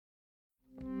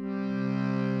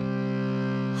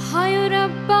Hai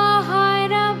Rabba, Hai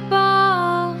Rabba,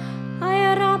 Hai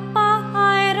Rabba,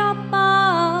 Hai Rabba,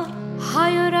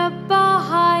 Hai Rabba,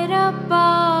 Hai Rabba,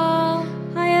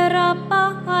 Hai Rabba,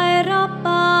 Hai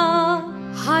Rabba,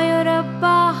 Hai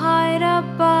Rabba, Hai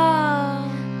Rabba,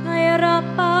 Hai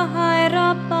Rabba, Hai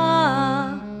Rabba,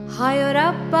 Hai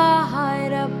Rabba, Hai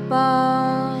Rabba.